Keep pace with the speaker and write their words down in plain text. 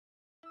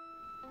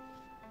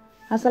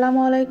আসসালামু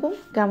আলাইকুম,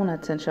 কেমন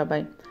আছেন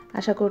সবাই?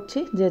 আশা করছি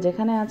যে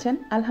যেখানে আছেন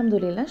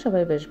আলহামদুলিল্লাহ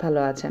সবাই বেশ ভালো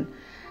আছেন।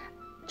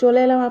 চলে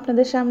এলাম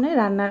আপনাদের সামনে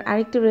রান্নার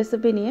আরেকটি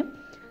রেসিপি নিয়ে।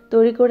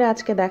 তৈরি করে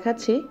আজকে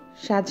দেখাচ্ছি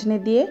সাজনে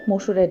দিয়ে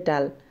মসুরের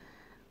ডাল।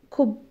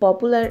 খুব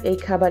পপুলার এই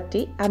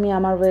খাবারটি। আমি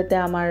আমার ওয়েতে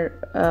আমার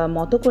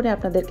মতো করে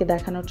আপনাদেরকে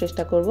দেখানোর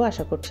চেষ্টা করব।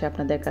 আশা করছি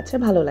আপনাদের কাছে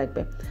ভালো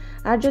লাগবে।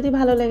 আর যদি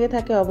ভালো লেগে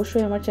থাকে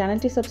অবশ্যই আমার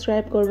চ্যানেলটি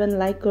সাবস্ক্রাইব করবেন,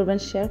 লাইক করবেন,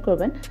 শেয়ার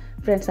করবেন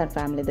ফ্রেন্ডস আর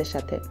ফ্যামিলিদের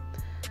সাথে।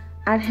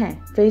 আর হ্যাঁ,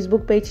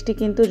 ফেসবুক পেজটি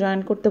কিন্তু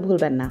জয়েন করতে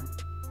ভুলবেন না।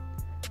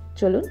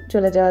 চলুন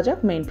চলে যাওয়া যাক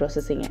মেইন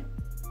প্রসেসিংয়ে।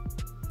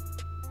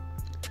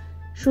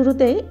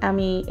 শুরুতেই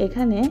আমি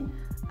এখানে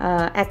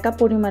 1 কাপ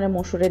পরিমাণে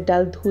মসুরের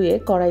ডাল ধুয়ে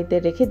কড়াইতে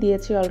রেখে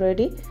দিয়েছি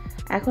অলরেডি।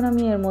 এখন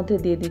আমি এর মধ্যে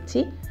দিয়ে দিচ্ছি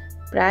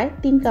প্রায়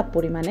 3 কাপ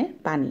পরিমাণে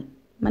পানি,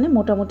 মানে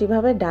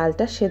মোটামুটিভাবে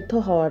ডালটা সেদ্ধ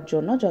হওয়ার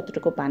জন্য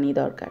যতটুকু পানি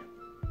দরকার।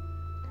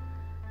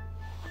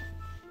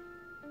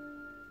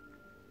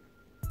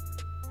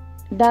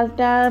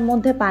 ডালটার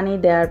মধ্যে পানি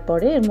দেওয়ার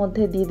পরে এর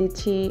মধ্যে দিয়ে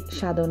দিচ্ছি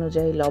স্বাদ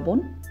অনুযায়ী লবণ।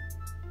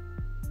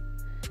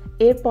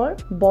 এরপর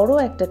বড়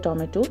একটা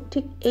টমেটো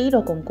ঠিক এই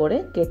রকম করে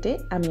কেটে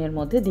আমি এর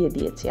মধ্যে দিয়ে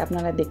দিয়েছি।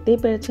 আপনারা দেখতেই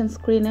পেরেছেন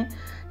স্ক্রিনে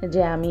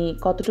যে আমি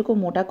কতটুকু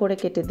মোটা করে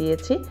কেটে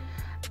দিয়েছি।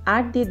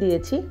 আর দিয়ে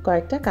দিয়েছি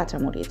কয়েকটা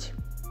কাঁচামরিচ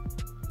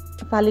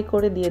ফালি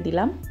করে দিয়ে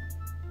দিলাম।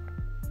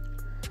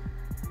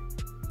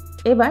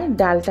 এবার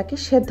ডালটাকে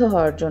সেদ্ধ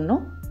হওয়ার জন্য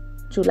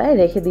চুলায়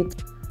রেখে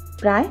দিচ্ছি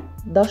প্রায়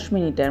 10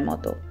 মিনিটের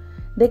মতো।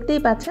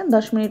 দেখতেই পাচ্ছেন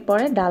 10 মিনিট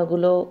পরে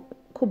ডালগুলো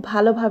খুব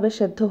ভালোভাবে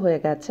সেদ্ধ হয়ে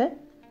গেছে।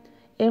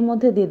 এর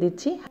মধ্যে দিয়ে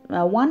দিচ্ছি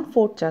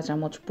 1/4 চা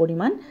চামচ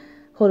পরিমাণ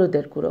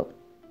হলুদের গুঁড়ো।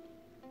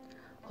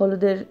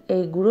 হলুদের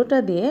এই গুঁড়োটা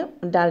দিয়ে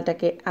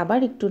ডালটাকে আবার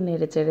একটু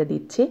নেড়ে চেড়ে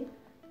দিচ্ছি।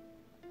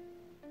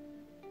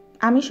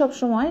 আমি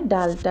সবসময়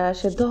ডালটা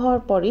সেদ্ধ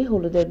হওয়ার পরই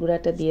হলুদের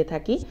গুঁড়াটা দিয়ে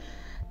থাকি।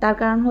 তার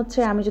কারণ হচ্ছে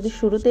আমি যদি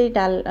শুরুতেই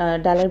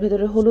ডালের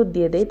ভেতরে হলুদ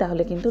দিয়ে দেই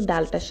তাহলে কিন্তু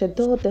ডালটা সেদ্ধ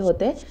হতে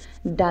হতে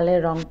ডালের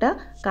রঙটা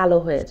কালো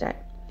হয়ে যায়।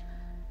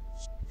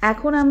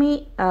 এখন আমি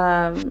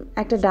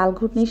একটা ডাল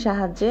ঘুটনির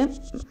সাহায্যে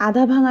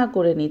আধা ভাঙা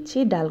করে নিচ্ছি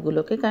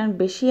ডালগুলোকে, কারণ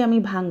বেশি আমি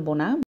ভাঙবো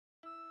না।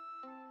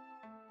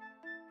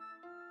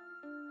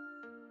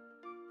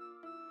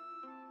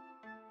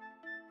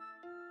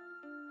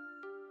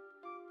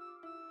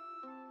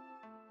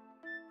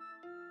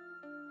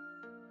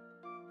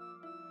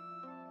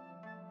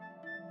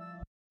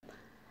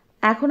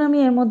 এখন আমি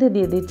এর মধ্যে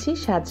দিয়ে দিচ্ছি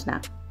সাজনা।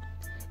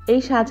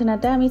 এই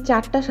সাজনাটা আমি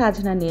 4টা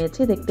সাজনা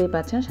নিয়েছি, দেখতেই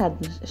পাচ্ছেন।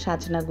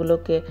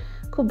 সাজনাগুলোকে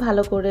খুব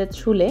ভালো করে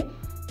ছুলে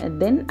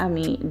দেন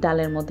আমি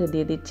ডালের মধ্যে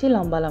দিয়ে দিচ্ছি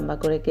লম্বা লম্বা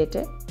করে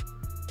কেটে।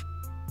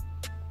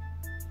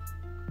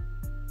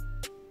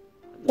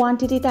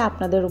 কোয়ান্টিটিটা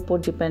আপনাদের উপর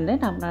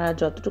ডিপেন্ডেন্ট, আপনারা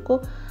যতটুকু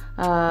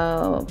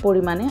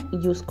পরিমাণে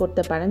ইউজ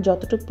করতে পারেন,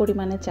 যতটুকু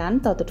পরিমাণে চান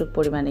ততটুকু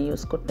পরিমাণে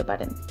ইউজ করতে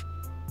পারেন।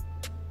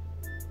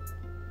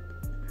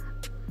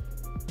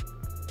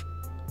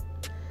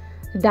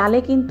 ডালে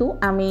কিন্তু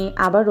আমি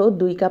আবারও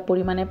 2 কাপ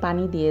পরিমাণে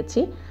পানি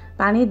দিয়েছি।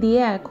 পানি দিয়ে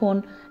এখন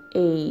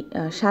এই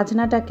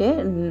সাজনাটাকে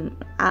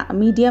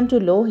মিডিয়াম টু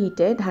লো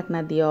হিটে ঢাকনা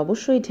দিয়ে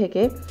অবশ্যই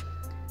ঢেকে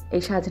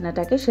এই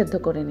সাজনাটাকে সেদ্ধ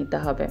করে নিতে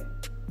হবে।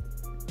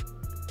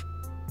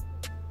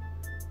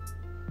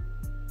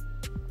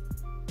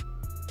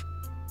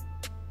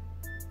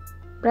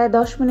 প্রায়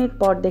 10 মিনিট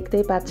পর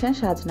দেখতেই পাচ্ছেন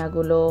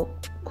সাজনাগুলো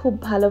খুব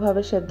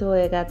ভালোভাবে সেদ্ধ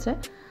হয়ে গেছে।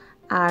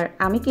 আর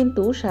আমি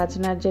কিন্তু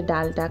সাজনার যে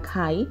ডালটা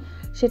খাই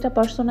সেটা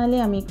পার্সোনালি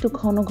আমি একটু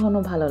ঘন ঘন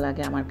ভালো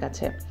লাগে আমার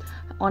কাছে।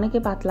 অনেকে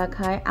পাতলা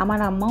খায়, আমার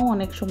আম্মাও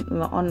অনেক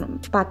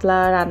পাতলা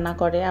রান্না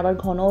করে, আবার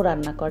ঘনও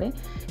রান্না করে,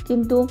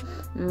 কিন্তু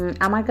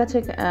আমার কাছে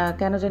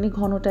কেন জানি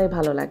ঘনটাই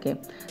ভালো লাগে।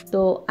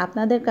 তো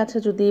আপনাদের কাছে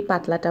যদি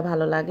পাতলাটা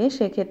ভালো লাগে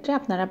সেক্ষেত্রে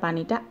আপনারা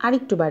পানিটা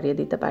আরেকটু বাড়িয়ে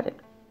দিতে পারেন।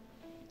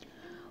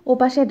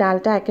 ওপাশে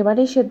ডালটা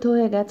একেবারেই সেদ্ধ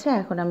হয়ে গেছে।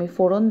 এখন আমি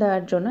ফোড়ন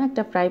দেওয়ার জন্য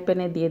একটা ফ্রাই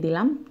প্যানে দিয়ে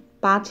দিলাম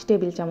 5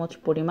 টেবিল চামচ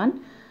পরিমাণ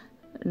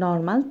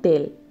নর্মাল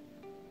তেল।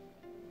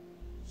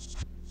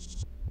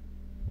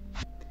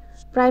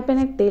 ফ্রাই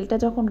প্যানের তেলটা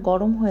যখন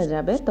গরম হয়ে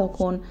যাবে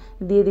তখন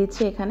দিয়ে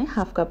দিচ্ছি এখানে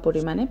 1/2 কাপ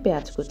পরিমাণে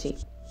পেঁয়াজ কুচি।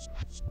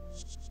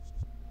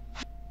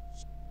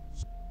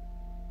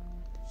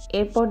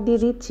 এরপর দিয়ে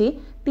দিচ্ছি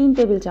 3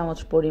 টেবিল চামচ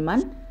পরিমাণ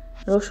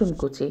রসুন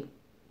কুচি।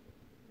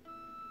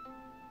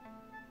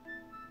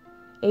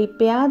 এই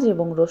পেঁয়াজ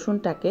এবং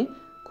রসুনটাকে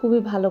খুবই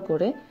ভালো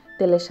করে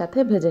তেলের সাথে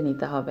ভেজে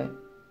নিতে হবে।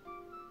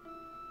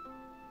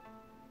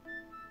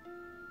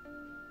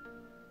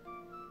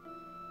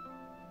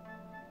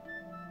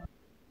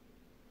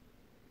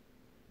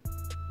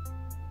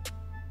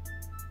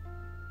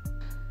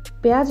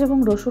 পেঁয়াজ এবং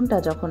রসুনটা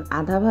যখন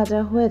আধা ভাজা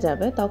হয়ে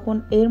যাবে তখন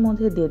এর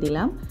মধ্যে দিয়ে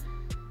দিলাম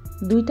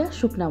 2টা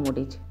শুকনা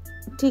মরিচ,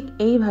 ঠিক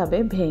এইভাবে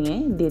ভেঙে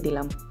দিয়ে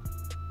দিলাম।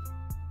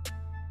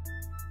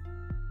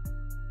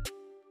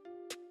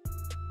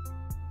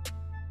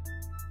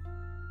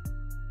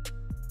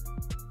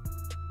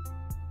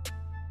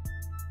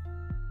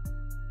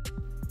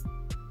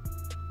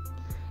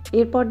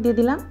 এরপর দিয়ে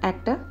দিলাম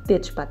একটা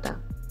তেজপাতা।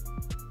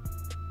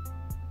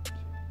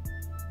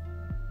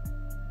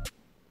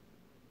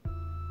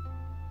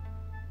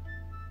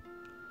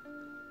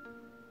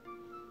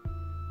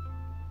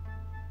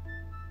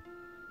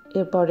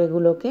 এরপর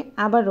এগুলোকে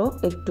আবারও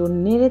একটু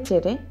নেড়ে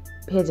চেড়ে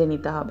ভেজে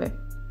নিতে হবে।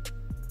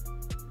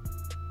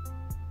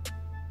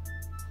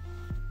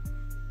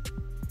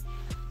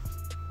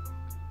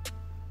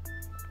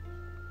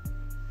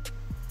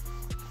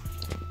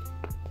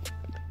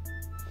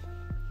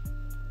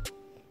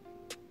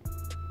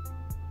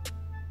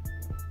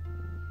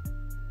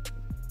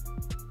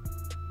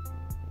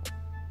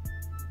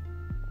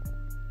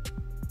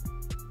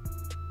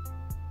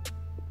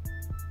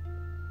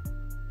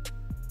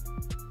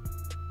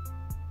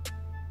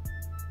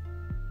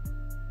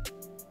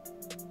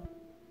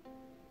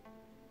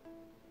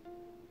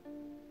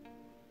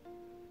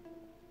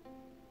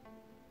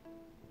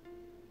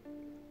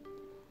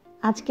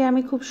 আজকে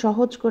আমি খুব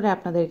সহজ করে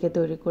আপনাদেরকে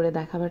তৈরি করে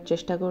দেখাবার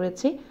চেষ্টা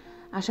করেছি।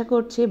 আশা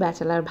করছি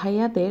ব্যাচেলার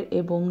ভাইয়াদের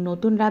এবং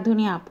নতুন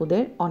রাঁধুনি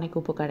আপুদের অনেক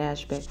উপকারে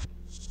আসবে।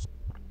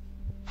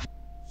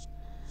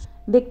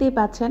 দেখতেই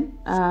পাচ্ছেন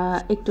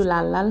একটু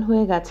লাল লাল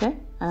হয়ে গেছে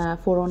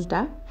ফোড়নটা।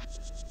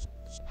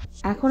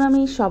 এখন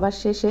আমি সবার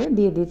শেষে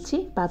দিয়ে দিচ্ছি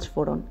 5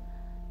 ফোড়ন।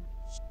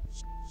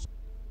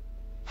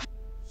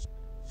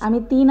 আমি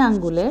 3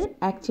 আঙ্গুলের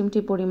 1 চিমটি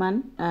পরিমাণ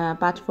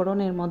 5 ফোড়ন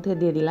এর মধ্যে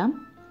দিয়ে দিলাম।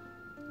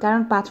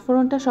 কারণ 5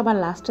 ফোড়নটা সবার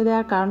লাস্টে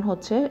দেওয়ার কারণ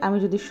হচ্ছে আমি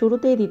যদি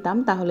শুরুতেই দিতাম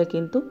তাহলে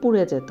কিন্তু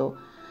পুড়ে যেত।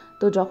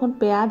 তো যখন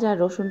পেঁয়াজ আর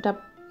রসুনটা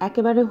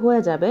একেবারে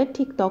হয়ে যাবে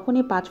ঠিক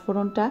তখনই 5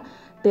 ফোড়নটা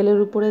তেলের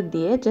উপরে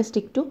দিয়ে জাস্ট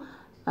একটু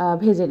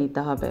ভেজে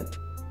নিতে হবে।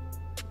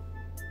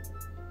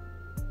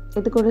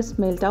 এতে করে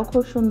স্মেলটাও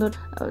খুব সুন্দর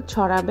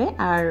ছড়াবে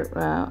আর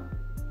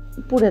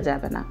পুড়ে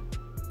যাবে না।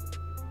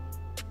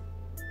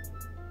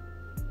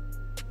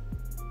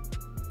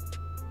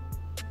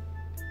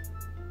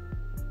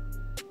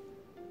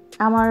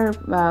 আমার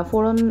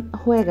ফোড়ন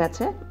হয়ে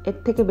গেছে, এর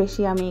থেকে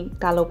বেশি আমি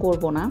কালো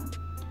করব না।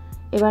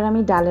 এবার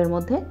আমি ডালের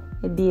মধ্যে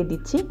দিয়ে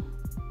দিচ্ছি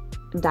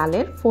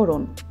ডালের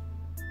ফোড়ন।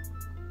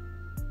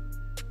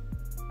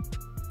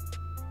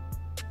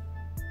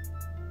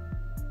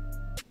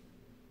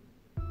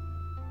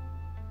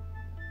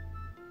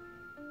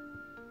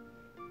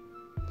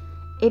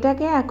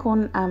 এটাকে এখন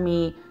আমি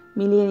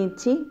মিলিয়ে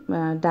নিচ্ছি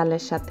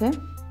ডালের সাথে।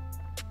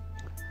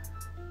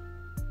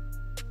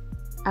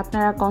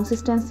 আপনারা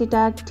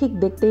কনসিস্টেন্সিটা ঠিক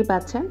দেখতেই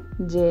পাচ্ছেন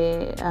যে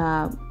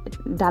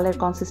ডালের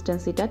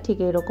কনসিস্টেন্সিটা ঠিক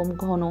এরকম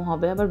ঘন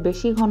হবে, আবার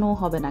বেশি ঘনও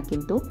হবে না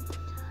কিন্তু,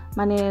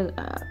 মানে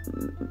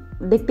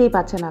দেখতেই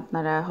পাচ্ছেন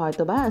আপনারা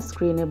হয়তো বা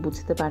স্ক্রিনে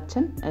বুঝতে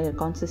পারছেন এর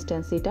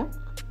কনসিস্টেন্সিটা।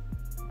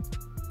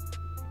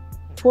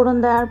 ফোড়ন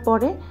দেওয়ার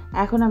পরে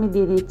এখন আমি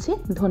দিয়ে দিচ্ছি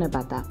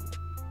ধনেপাতা।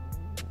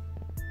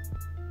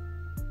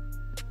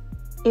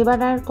 এবার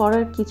আর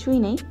করার কিছুই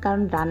নেই,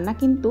 কারণ রান্না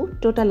কিন্তু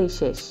টোটালি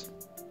শেষ।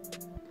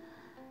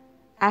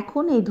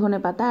 এখন এই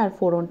ধনেপাতা আর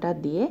ফোড়নটা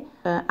দিয়ে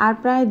আর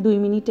প্রায় 2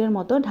 মিনিটের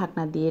মতো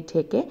ঢাকনা দিয়ে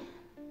ঢেকে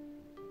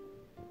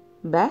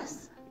ব্যাস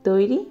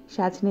তৈরি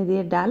সাজনি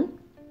দিয়ে ডাল।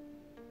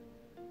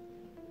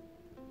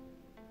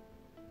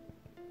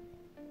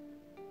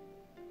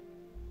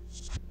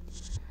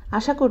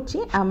 আশা করছি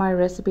আমার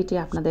রেসিপিটি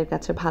আপনাদের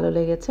কাছে ভালো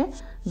লেগেছে।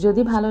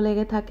 যদি ভালো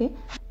লেগে থাকে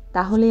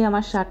তাহলেই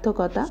আমার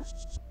সার্থকতা।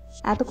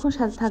 এতক্ষণ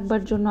সাথে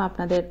থাকবার জন্য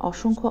আপনাদের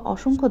অসংখ্য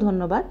অসংখ্য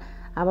ধন্যবাদ।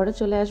 আবারও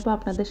চলে আসবো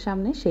আপনাদের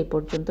সামনে। সেই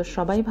পর্যন্ত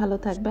সবাই ভালো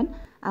থাকবেন,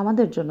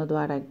 আমাদের জন্য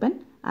দোয়া রাখবেন।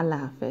 আল্লাহ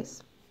হাফেজ।